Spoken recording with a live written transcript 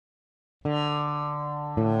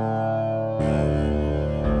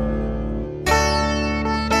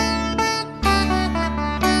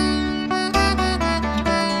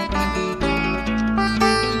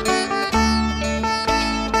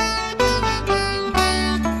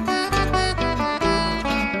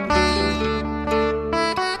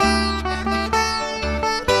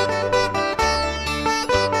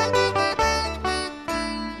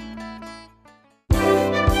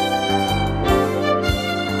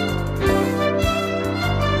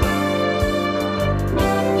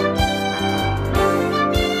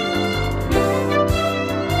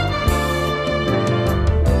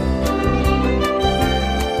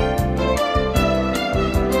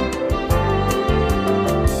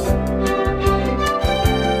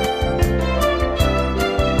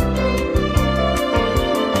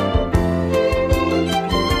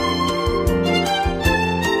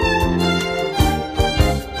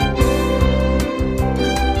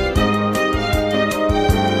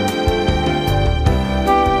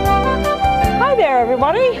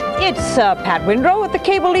It's Pat Windrow at the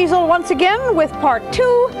Cable Easel once again with part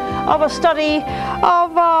 2 of a study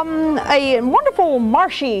of a wonderful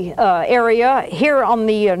marshy area here on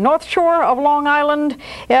the north shore of Long Island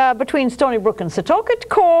between Stony Brook and Setauket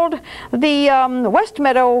called the West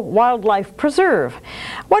Meadow Wildlife Preserve.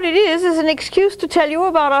 What it is an excuse to tell you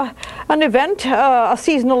about an event, a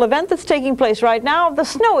seasonal event that's taking place right now. The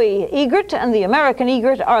snowy egret and the American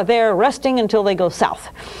egret are there resting until they go south.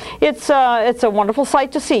 It's a wonderful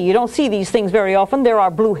sight to see. You don't see these things very often. There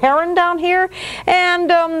are blue heron down here,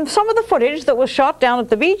 and some of the footage that was shot down at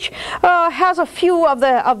the beach has a few of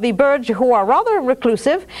the birds who are rather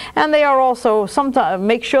reclusive, and they are also sometimes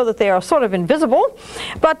make sure that they are sort of invisible.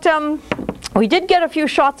 But we did get a few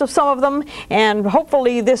shots of some of them, and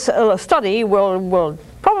hopefully this study will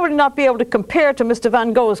probably not be able to compare to Mr.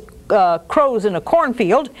 Van Gogh's crows in a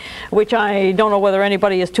cornfield, which I don't know whether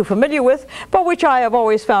anybody is too familiar with, but which I have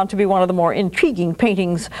always found to be one of the more intriguing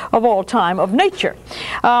paintings of all time of nature.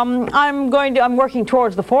 I'm working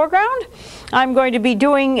towards the foreground. I'm going to be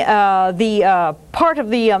doing the part of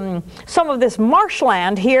the some of this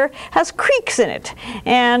marshland here has creeks in it,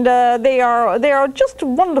 and they are just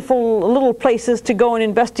wonderful little places to go and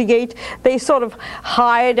investigate. They sort of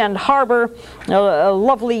hide and harbor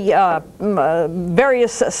lovely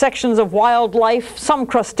various sections of wildlife, some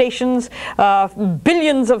crustaceans,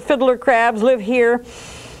 billions of fiddler crabs live here.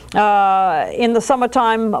 In the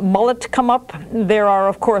summertime, mullet come up. There are,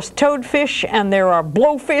 of course, toadfish, and there are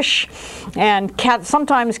blowfish, and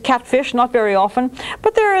sometimes catfish, not very often.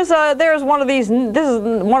 But there's one of these. This is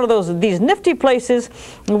one of these nifty places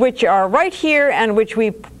which are right here, and which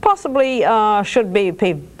we possibly should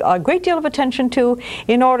pay a great deal of attention to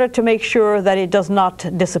in order to make sure that it does not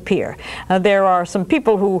disappear. There are some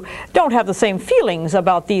people who don't have the same feelings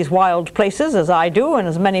about these wild places as I do, and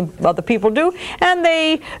as many other people do, and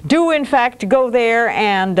they do in fact go there,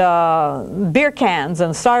 and beer cans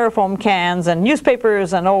and styrofoam cans and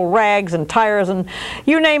newspapers and old rags and tires and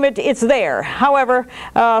you name it, it's there. However,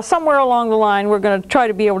 somewhere along the line we're going to try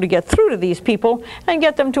to be able to get through to these people and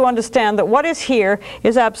get them to understand that what is here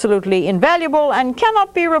is absolutely invaluable and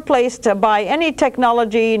cannot be replaced by any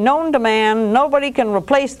technology known to man. Nobody can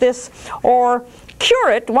replace this or cure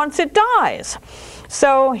it once it dies.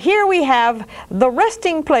 So here we have the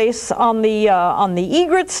resting place on the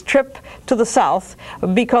egret's trip to the south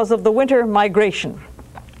because of the winter migration.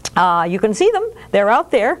 You can see them; they're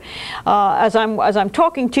out there. As I'm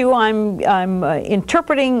talking to you, I'm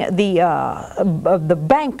interpreting the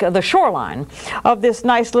bank, the shoreline of this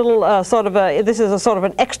nice little this is a sort of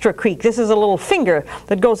an extra creek. This is a little finger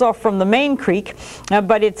that goes off from the main creek,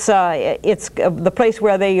 but it's the place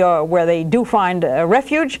where they do find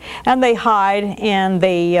refuge, and they hide, and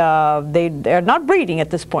they're not breeding at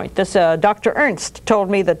this point. This Dr. Ernst told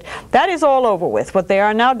me that is all over with. What they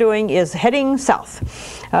are now doing is heading south.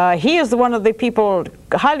 He is one of the people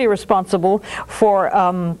highly responsible for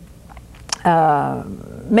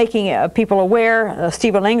making people aware,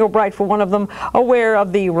 Stephen Engelbright for one of them, aware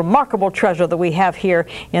of the remarkable treasure that we have here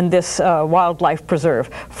in this wildlife preserve.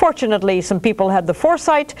 Fortunately, some people had the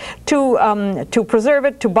foresight to preserve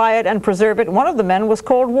it, to buy it and preserve it. One of the men was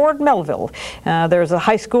called Ward Melville. There's a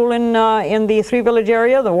high school in the Three Village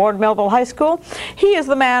area, the Ward Melville High School. He is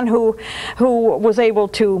the man who was able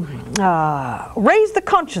to raise the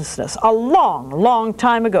consciousness a long, long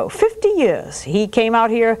time ago, 50 years. He came out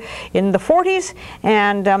here in the 40s,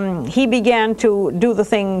 and he began to do the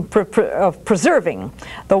thing of preserving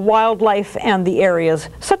the wildlife and the areas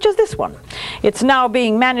such as this one. It's now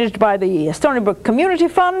being managed by the Stony Brook Community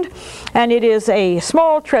Fund, and it is a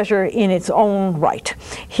small treasure in its own right.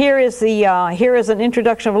 Here is an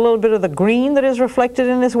introduction of a little bit of the green that is reflected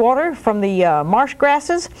in this water from the marsh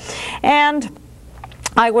grasses, and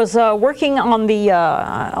I was working on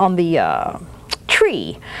the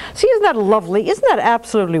tree. See, isn't that lovely? Isn't that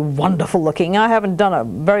absolutely wonderful looking? I haven't done a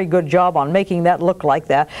very good job on making that look like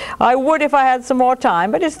that. I would if I had some more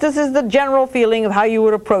time, but this is the general feeling of how you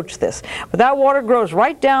would approach this. But that water grows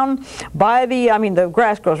right down by the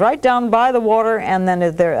grass grows right down by the water, and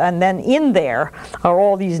then in there are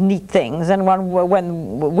all these neat things. And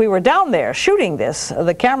when we were down there shooting this,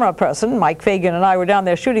 the camera person, Mike Fagan, and I were down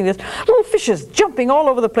there shooting this, little fishes jumping all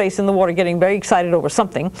over the place in the water, getting very excited over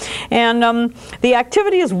something. And the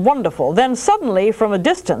activity is wonderful. Then suddenly, from a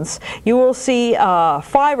distance, you will see 5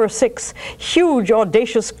 or 6 huge,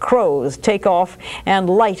 audacious crows take off and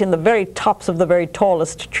light in the very tops of the very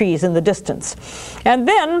tallest trees in the distance. And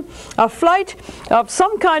then a flight of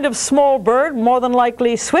some kind of small bird, more than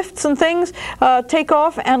likely swifts and things, take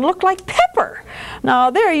off and look like pepper. Now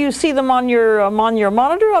there you see them on your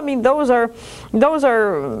monitor. I mean, those are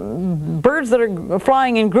birds that are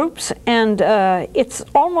flying in groups, and it's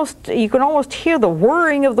almost, you can almost hear the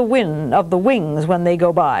whirring of the wind of the wings when they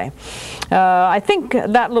go by. I think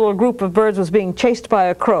that little group of birds was being chased by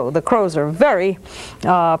a crow. The crows are very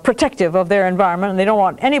protective of their environment, and they don't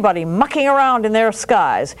want anybody mucking around in their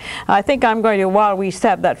skies. I think I'm going to, while we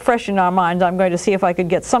have that fresh in our minds, I'm going to see if I could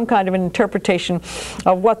get some kind of an interpretation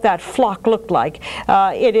of what that flock looked like.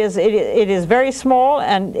 It is very small,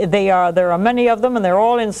 and there are many of them, and they're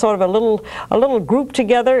all in sort of a little group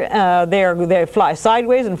together. They fly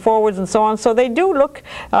sideways and forwards and so on, so they do look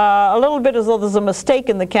a little bit as though there's a mistake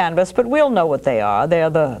in the canvas, but we'll know what they are. They are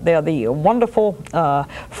the wonderful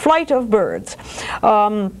flight of birds.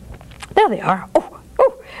 There they are.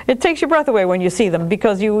 Oh, it takes your breath away when you see them,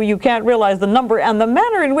 because you can't realize the number and the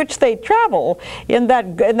manner in which they travel in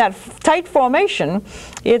that tight formation.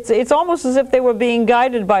 It's almost as if they were being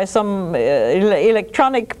guided by some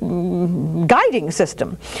electronic guiding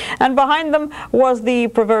system. And behind them was the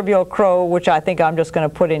proverbial crow, which I think I'm just going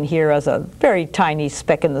to put in here as a very tiny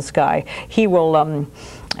speck in the sky. He won't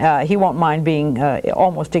mind being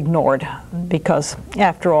almost ignored, because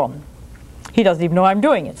after all, he doesn't even know I'm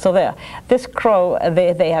doing it. So there, this crow,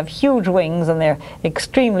 they have huge wings, and they're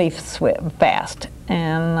extremely fast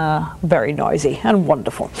and very noisy and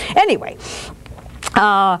wonderful. Anyway,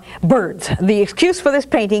 birds. The excuse for this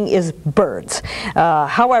painting is birds.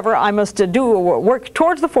 However, I must work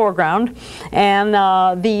towards the foreground, and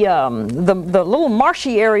the little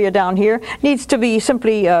marshy area down here needs to be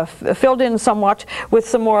simply filled in somewhat with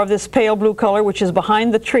some more of this pale blue color, which is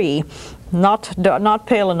behind the tree. Not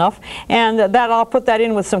pale enough, and that I'll put that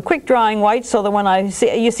in with some quick drying white, so that when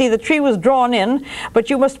you see the tree was drawn in, but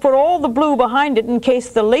you must put all the blue behind it in case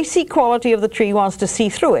the lacy quality of the tree wants to see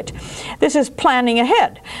through it. This is planning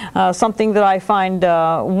ahead, something that I find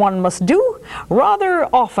one must do rather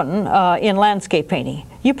often in landscape painting.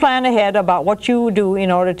 You plan ahead about what you do in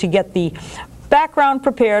order to get the background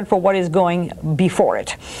prepared for what is going before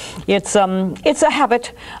it. It's a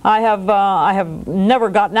habit. I have never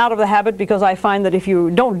gotten out of the habit, because I find that if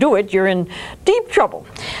you don't do it, you're in deep trouble.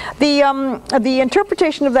 The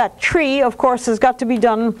interpretation of that tree, of course, has got to be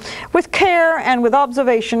done with care and with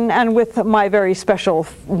observation and with my very special,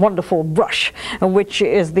 wonderful brush, which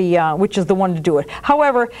is the one to do it.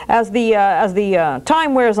 However, as the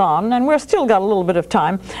time wears on, and we've still got a little bit of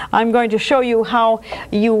time, I'm going to show you how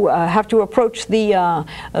you have to approach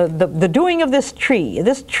the doing of this tree.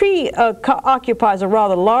 This tree occupies a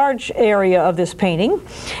rather large area of this painting,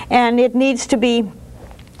 and it needs to be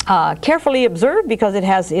carefully observed, because it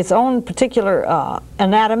has its own particular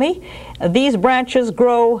anatomy. These branches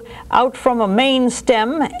grow out from a main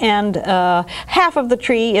stem, and half of the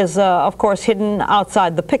tree is of course hidden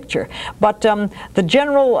outside the picture, but the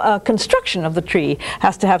general construction of the tree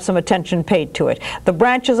has to have some attention paid to it. The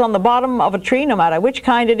branches on the bottom of a tree, no matter which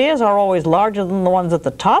kind it is, are always larger than the ones at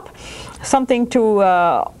the top. Something to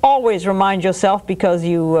always remind yourself, because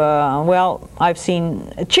well, I've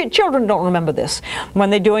seen children don't remember this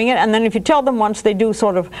when they're doing it, and then if you tell them once, they do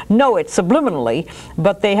sort of know it subliminally,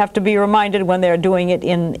 but they have to be reminded when they're doing it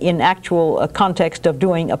in actual context of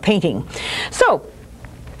doing a painting. So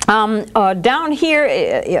Down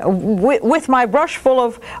here with my brush full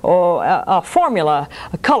of formula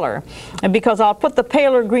color, because I'll put the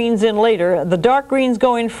paler greens in later. The dark greens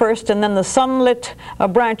go in first, and then the sunlit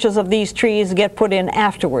branches of these trees get put in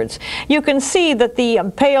afterwards. You can see that the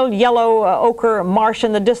pale yellow ochre marsh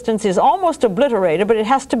in the distance is almost obliterated, but it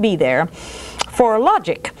has to be there for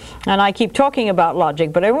logic. And I keep talking about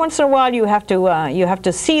logic, but every once in a while you have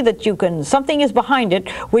to see that something is behind it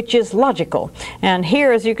which is logical. And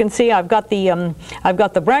here, as you can see, I've got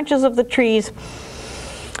the branches of the trees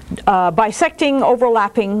bisecting,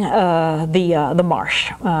 overlapping the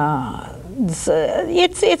marsh.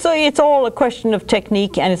 It's all a question of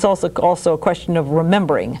technique, and it's also a question of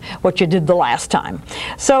remembering what you did the last time.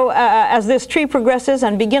 So as this tree progresses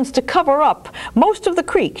and begins to cover up most of the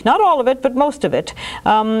creek, not all of it, but most of it,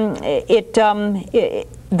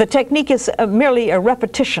 the technique is merely a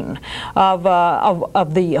repetition of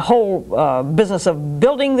the whole business of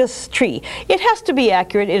building this tree. It has to be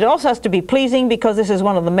accurate. It also has to be pleasing, because this is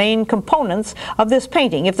one of the main components of this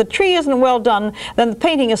painting. If the tree isn't well done, then the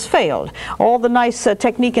painting has failed. All the nice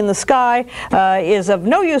technique in the sky is of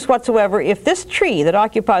no use whatsoever if this tree that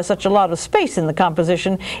occupies such a lot of space in the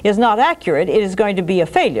composition is not accurate. It is going to be a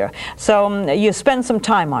failure. So you spend some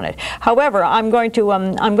time on it. However, I'm going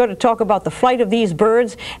to talk about the flight of these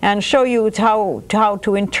birds and show you how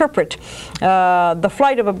to interpret the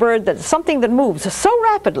flight of a bird, that's something that moves so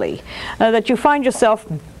rapidly that you find yourself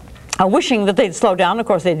wishing that they'd slow down. Of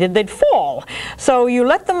course they did. They'd fall. So you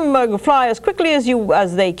let them fly as quickly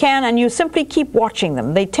as they can, and you simply keep watching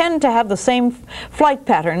them. They tend to have the same flight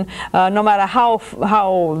pattern no matter how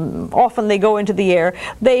often they go into the air.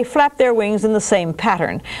 They flap their wings in the same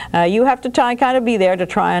pattern. You have to kind of be there to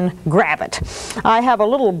try and grab it. I have a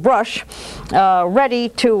little brush ready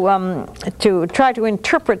to try to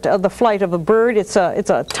interpret the flight of a bird. It's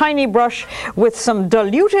a tiny brush with some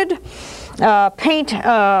diluted paint,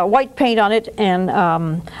 white paint on it, and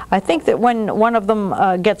I think that when one of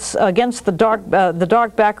them gets against the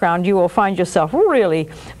dark background, you will find yourself really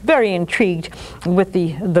very intrigued with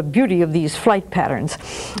the beauty of these flight patterns.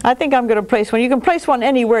 I think I'm going to place one. You can place one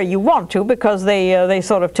anywhere you want to, because they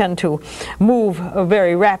sort of tend to move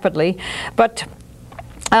very rapidly, but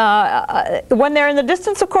when they're in the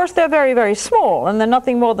distance, of course, they're very, very small, and they're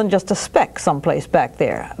nothing more than just a speck someplace back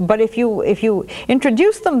there. But if you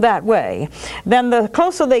introduce them that way, then the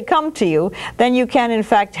closer they come to you, then you can, in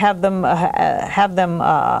fact, have them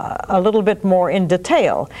a little bit more in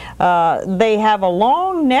detail. They have a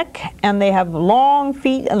long neck, and they have long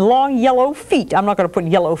feet and long yellow feet. I'm not going to put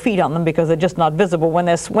yellow feet on them because they're just not visible. When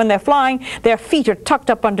they're flying, their feet are tucked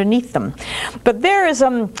up underneath them. But there's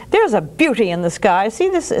a beauty in the sky.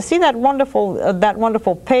 See that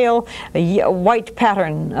wonderful pale white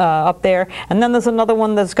pattern up there, and then there's another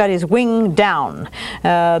one that's got his wing down.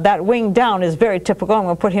 That wing down is very typical. I'm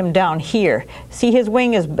going to put him down here. See, his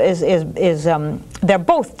wing is they're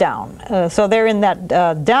both down, so they're in that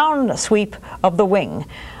down sweep of the wing.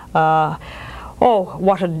 Oh,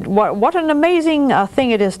 what an amazing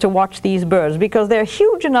thing it is to watch these birds, because they're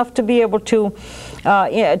huge enough to be able to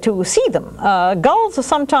see them. Gulls are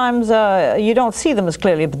sometimes you don't see them as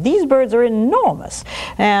clearly, but these birds are enormous,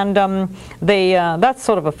 and that's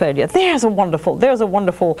sort of a failure. There's a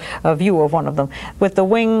wonderful view of one of them with the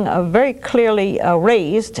wing very clearly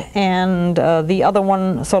raised, and the other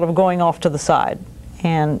one sort of going off to the side,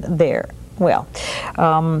 and there. Well,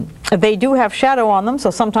 they do have shadow on them, so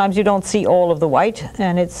sometimes you don't see all of the white,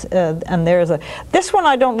 and this one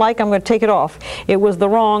I don't like. I'm going to take it off. It was the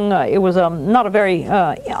wrong. It was not a very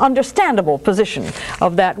understandable position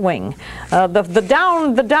of that wing.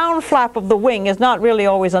 The down flap of the wing is not really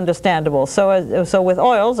always understandable. So with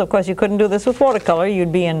oils, of course, you couldn't do this with watercolor.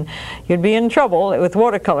 You'd be in trouble with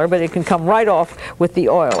watercolor, but it can come right off with the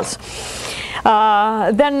oils.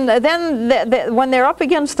 Then when they're up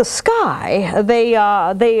against the sky, they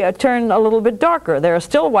turn a little bit darker. They're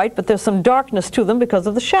still white, but there's some darkness to them because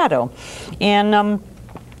of the shadow. And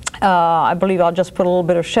I believe I'll just put a little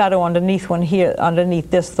bit of shadow underneath one here,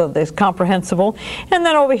 underneath this, so it's comprehensible. And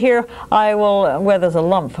then over here, I will, where there's a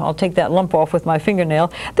lump, I'll take that lump off with my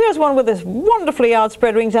fingernail. There's one with this wonderfully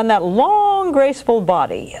outspread wings and that long, graceful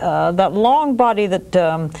body. That long body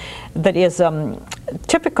that is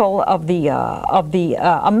typical of the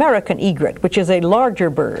American egret, which is a larger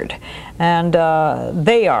bird, and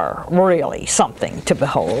they are really something to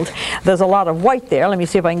behold. There's a lot of white there. Let me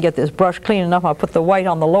see if I can get this brush clean enough. I'll put the white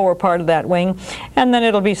on the lower part of that wing, and then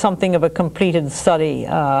it'll be something of a completed study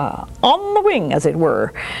on the wing, as it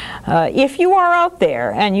were. If you are out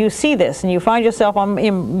there and you see this and you find yourself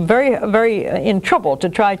very in trouble to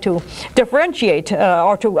try to differentiate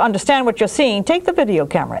or to understand what you're seeing, take the video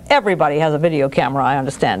camera. Everybody has a video camera, I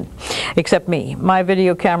understand, except me. My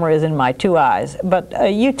video camera is in my 2 eyes.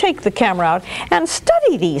 But you take the camera out and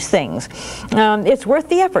study these things. It's worth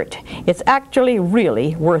the effort. It's actually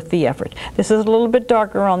really worth the effort. This is a little bit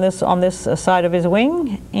darker on this side of his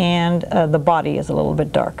wing, and the body is a little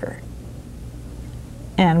bit darker.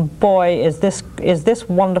 And boy, is this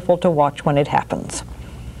wonderful to watch when it happens.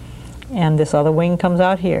 And this other wing comes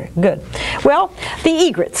out here. Good. Well, the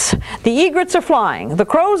egrets. The egrets are flying. The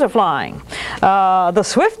crows are flying. The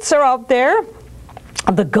swifts are out there.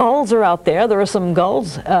 The gulls are out there. There are some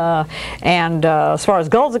gulls. And as far as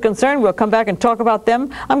gulls are concerned, we'll come back and talk about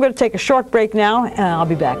them. I'm going to take a short break now, and I'll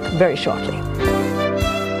be back very shortly.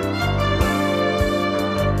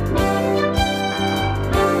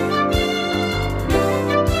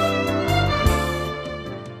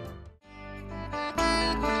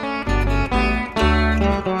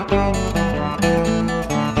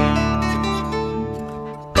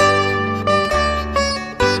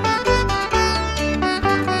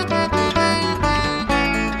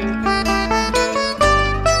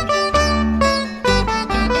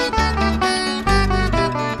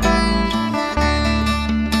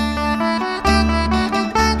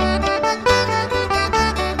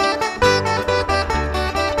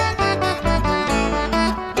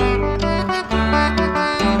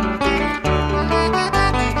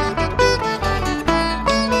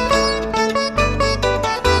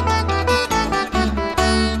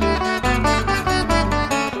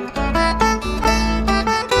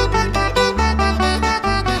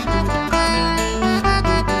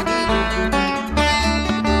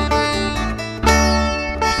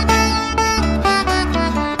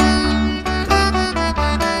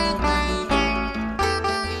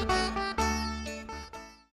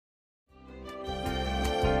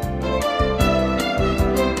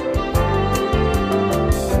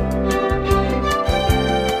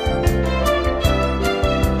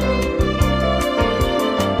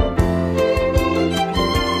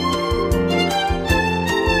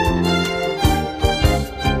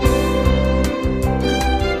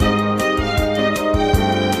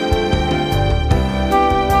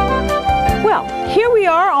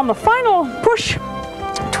 On the final push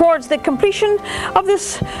towards the completion of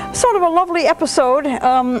this sort of a lovely episode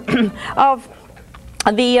of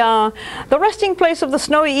the resting place of the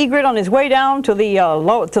snowy egret on his way down to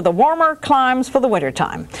the warmer climes for the winter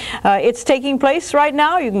time. It's taking place right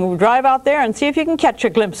now. You can drive out there and see if you can catch a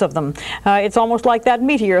glimpse of them. It's almost like that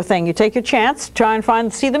meteor thing. You take your chance, try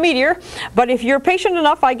and see the meteor, but if you're patient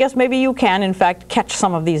enough, I guess maybe you can in fact catch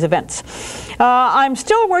some of these events. I'm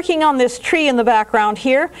still working on this tree in the background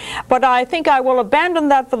here, but I think I will abandon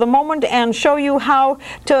that for the moment and show you how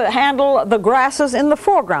to handle the grasses in the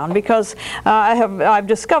foreground, because I've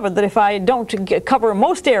discovered that if I don't cover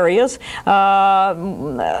most areas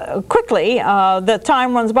quickly, the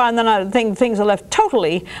time runs by and then I think things are left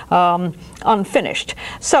totally unfinished.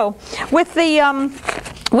 So with the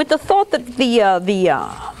thought that the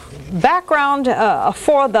background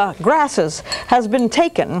for the grasses has been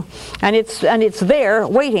taken and it's there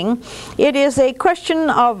waiting, it is a question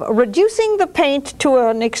of reducing the paint to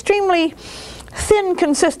an extremely thin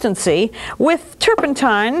consistency with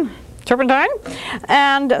turpentine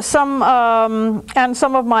and some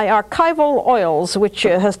of my archival oils, which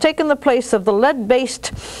has taken the place of the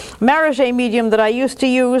lead-based Maragé medium that I used to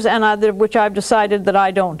use, and which I've decided that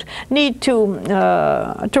I don't need to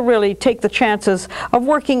really take the chances of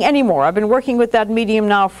working anymore. I've been working with that medium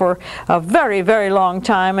now for a very, very long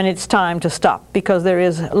time, and it's time to stop, because there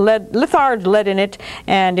is litharge lead in it,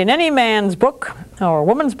 and in any man's book or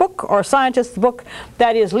woman's book or scientist's book,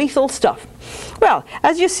 that is lethal stuff. Well,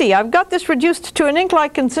 as you see, I've got this reduced to an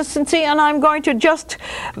ink-like consistency, and I'm going to just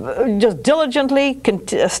diligently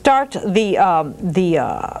start the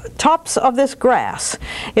tops of this grass.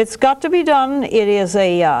 It's got to be done. It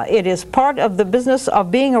is part of the business of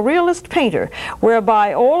being a realist painter,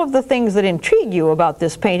 whereby all of the things that intrigue you about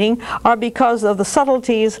this painting are because of the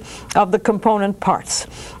subtleties of the component parts.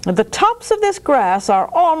 The tops of this grass are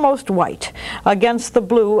almost white against the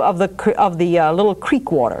blue of the little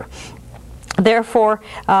creek water. Therefore,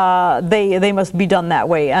 they must be done that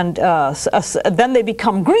way, and then they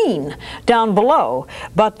become green down below,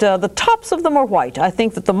 but the tops of them are white. I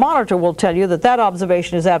think that the monitor will tell you that that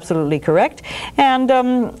observation is absolutely correct, and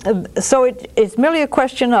so it's merely a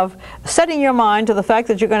question of setting your mind to the fact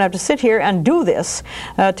that you're going to have to sit here and do this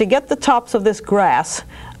to get the tops of this grass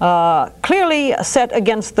clearly set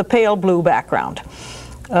against the pale blue background.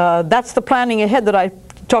 That's the planning ahead that I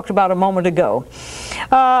talked about a moment ago.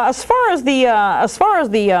 As far as the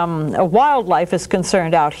wildlife is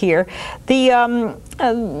concerned out here,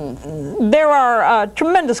 there are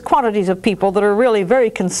tremendous quantities of people that are really very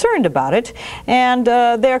concerned about it, and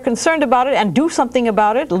they're concerned about it and do something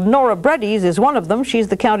about it. Nora Breddies is one of them. She's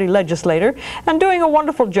the county legislator and doing a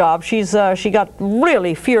wonderful job. She got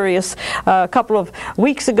really furious a couple of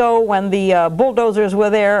weeks ago when the bulldozers were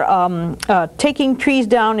there taking trees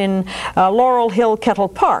down in Laurel Hill Kettle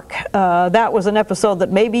Park. That was an episode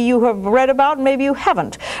that maybe you have read about, maybe you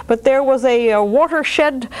haven't. But there was a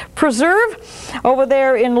watershed preserve over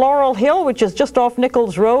there in Laurel Hill, which is just off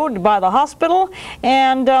Nichols Road by the hospital,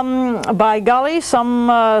 and by golly,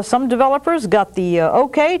 some developers got the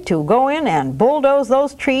okay to go in and bulldoze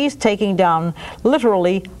those trees, taking down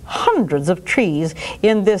literally hundreds of trees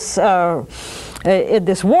in this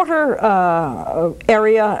water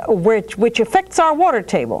area which affects our water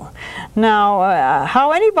table. Now,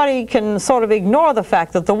 how anybody can sort of ignore the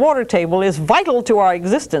fact that the water table is vital to our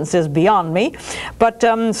existence is beyond me. But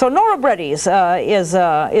so Nora Breddies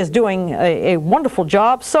is doing a wonderful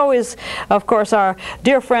job. So is, of course, our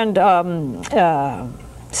dear friend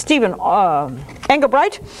Stephen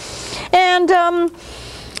Engelbright, and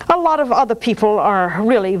a lot of other people are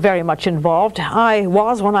really very much involved. I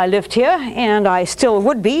was when I lived here, and I still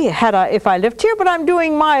would be if I lived here, but I'm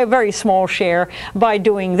doing my very small share by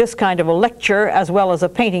doing this kind of a lecture as well as a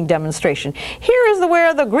painting demonstration. Here is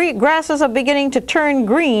where the grasses are beginning to turn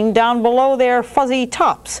green down below their fuzzy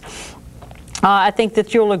tops. I think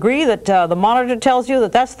that you'll agree that the monitor tells you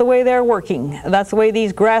that that's the way they're working. That's the way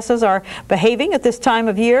these grasses are behaving at this time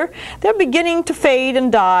of year. They're beginning to fade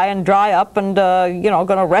and die and dry up, and going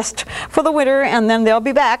to rest for the winter, and then they'll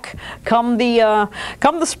be back. Come the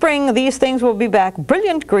spring, these things will be back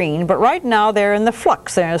brilliant green. But right now they're in the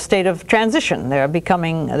flux. They're in a state of transition. They're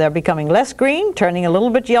becoming less green, turning a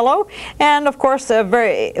little bit yellow, and of course,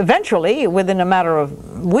 very eventually, within a matter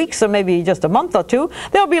of weeks or maybe just a month or two,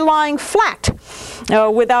 they'll be lying flat.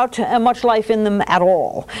 Without much life in them at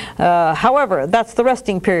all. However, that's the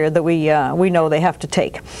resting period that we know they have to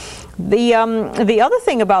take. The other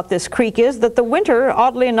thing about this creek is that the winter,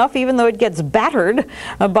 oddly enough, even though it gets battered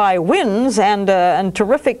by winds and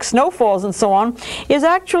terrific snowfalls and so on, is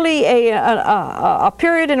actually a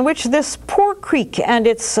period in which this poor creek and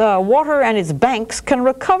its water and its banks can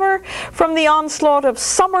recover from the onslaught of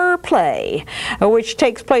summer play, which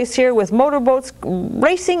takes place here with motorboats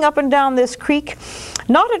racing up and down this creek,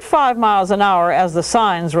 not at 5 miles an hour as the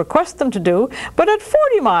signs request them to do, but at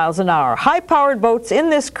 40 miles an hour. High-powered boats in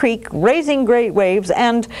this creek raising great waves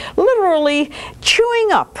and literally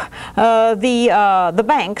chewing up the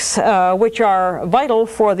banks, which are vital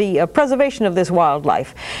for the preservation of this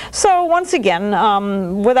wildlife. So once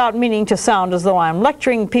again, without meaning to sound as though I'm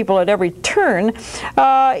lecturing people at every turn,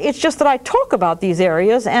 it's just that I talk about these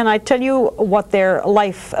areas and I tell you what their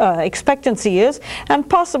life expectancy is, and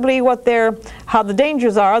possibly how the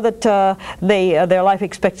dangers are that their life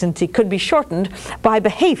expectancy could be shortened by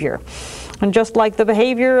behavior. And just like the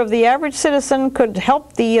behavior of the average citizen could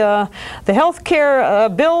help the health care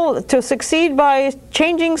bill to succeed by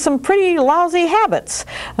changing some pretty lousy habits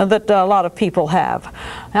that a lot of people have.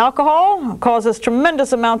 Alcohol causes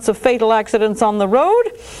tremendous amounts of fatal accidents on the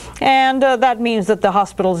road, and that means that the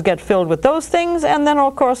hospitals get filled with those things, and then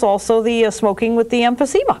of course also the smoking with the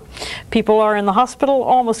emphysema. People are in the hospital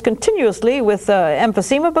almost continuously with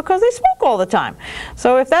emphysema because they smoke all the time.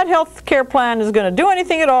 So if that health care plan is going to do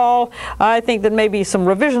anything at all, I think that maybe some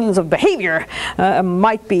revisions of behavior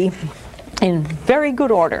might be in very good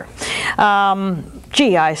order.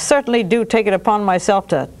 Gee, I certainly do take it upon myself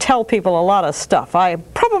to tell people a lot of stuff. I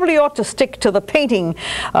probably ought to stick to the painting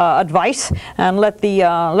advice and let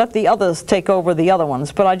the others take over the other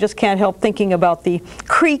ones. But I just can't help thinking about the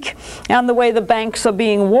creek and the way the banks are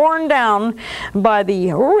being worn down by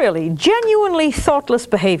the really genuinely thoughtless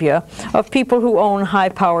behavior of people who own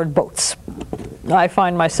high-powered boats. I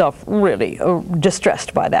find myself really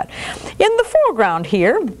distressed by that. In the foreground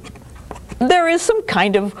here, there is some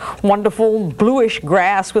kind of wonderful bluish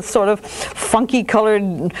grass with sort of funky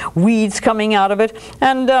colored weeds coming out of it.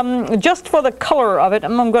 And just for the color of it,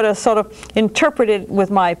 I'm going to sort of interpret it with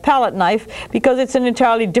my palette knife, because it's an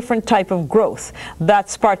entirely different type of growth. That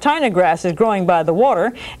Spartina grass is growing by the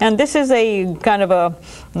water, and this is a kind of a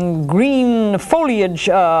green foliage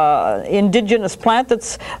indigenous plant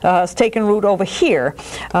that's has taken root over here,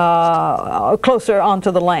 closer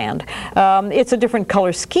onto the land. It's a different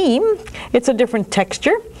color scheme. It's a different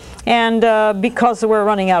texture, and because we're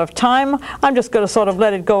running out of time, I'm just going to sort of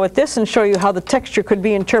let it go at this and show you how the texture could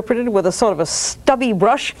be interpreted with a sort of a stubby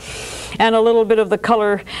brush and a little bit of the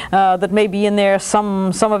color that may be in there.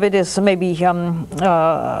 Some of it is maybe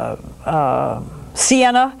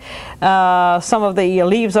sienna. Some of the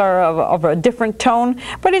leaves are of a different tone,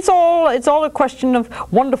 but it's all a question of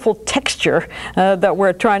wonderful texture that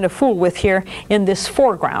we're trying to fool with here in this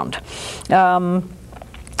foreground.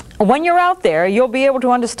 When you're out there, you'll be able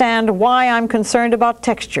to understand why I'm concerned about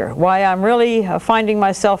texture, why I'm really finding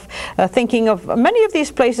myself thinking of many of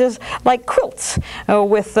these places like quilts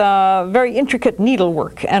with very intricate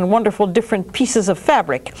needlework and wonderful different pieces of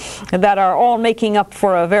fabric that are all making up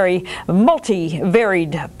for a very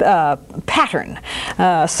varied pattern.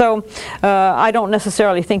 So I don't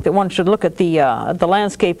necessarily think that one should look at the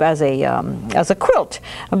landscape as a quilt,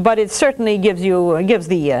 but it certainly gives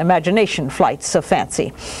the imagination flights of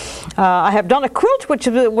fancy. I have done a quilt which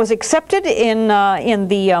was accepted in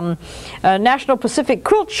the National Pacific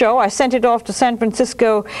Quilt Show. I sent it off to San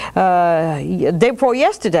Francisco day before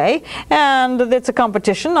yesterday, and it's a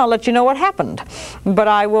competition. I'll let you know what happened.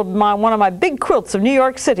 But one of my big quilts of New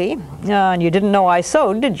York City, and you didn't know I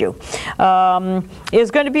sewed, did you,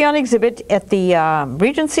 is going to be on exhibit at the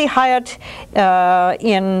Regency Hyatt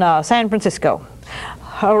in San Francisco.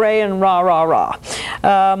 Hooray and rah, rah, rah.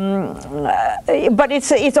 But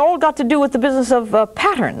it's all got to do with the business of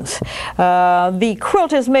patterns. The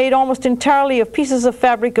quilt is made almost entirely of pieces of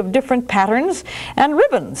fabric of different patterns and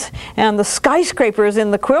ribbons. And the skyscrapers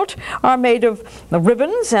in the quilt are made of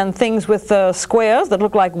ribbons and things with squares that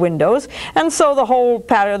look like windows. And so the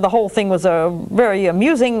whole thing was a very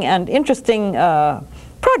amusing and interesting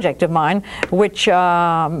project of mine, which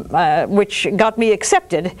got me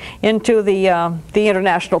accepted into the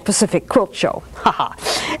International Pacific Quilt Show.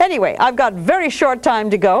 Anyway, I've got very short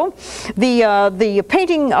time to go. The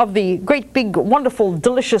painting of the great big wonderful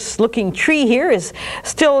delicious looking tree here is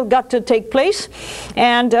still got to take place,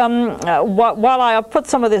 and while I put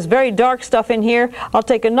some of this very dark stuff in here, I'll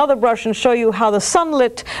take another brush and show you how the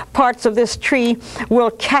sunlit parts of this tree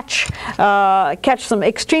will catch some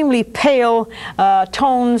extremely pale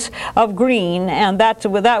tones of green, and that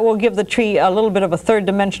will give the tree a little bit of a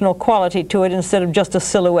third-dimensional quality to it instead of just a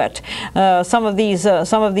silhouette. Some of these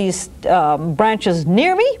branches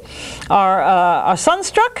near me are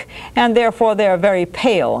sunstruck, and therefore they are very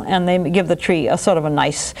pale, and they give the tree a sort of a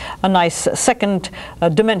nice second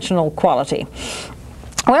dimensional quality.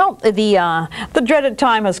 Well, the dreaded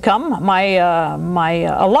time has come. My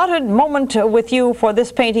allotted moment with you for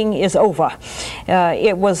this painting is over.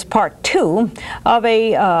 It was part 2 of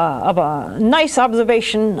a nice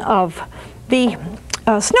observation of the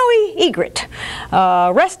snowy egret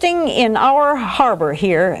resting in our harbor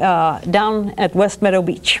here down at West Meadow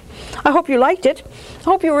Beach. I hope you liked it. I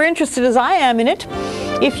hope you were interested as I am in it.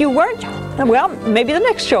 If you weren't, well, maybe the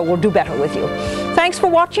next show will do better with you. Thanks for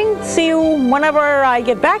watching. See you whenever I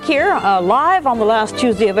get back here live on the last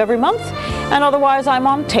Tuesday of every month, and otherwise I'm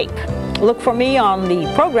on tape. Look for me on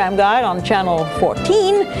the program guide on channel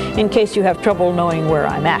 14 in case you have trouble knowing where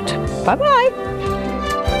I'm at. Bye-bye.